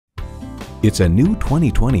It's a new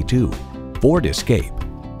 2022 Ford Escape.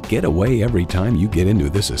 Get away every time you get into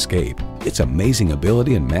this Escape. Its amazing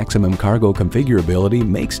ability and maximum cargo configurability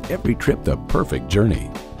makes every trip the perfect journey.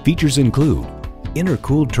 Features include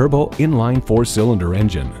intercooled turbo inline 4-cylinder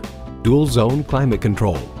engine, dual zone climate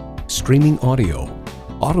control, streaming audio,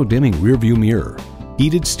 auto dimming rearview mirror,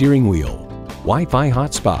 heated steering wheel, Wi-Fi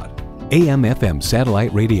hotspot, AM/FM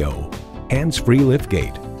satellite radio, hands-free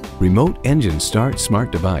liftgate, remote engine start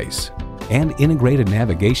smart device, and integrated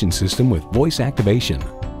navigation system with voice activation.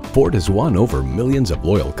 Ford has won over millions of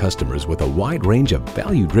loyal customers with a wide range of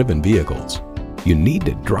value-driven vehicles. You need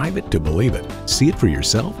to drive it to believe it. See it for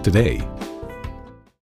yourself today.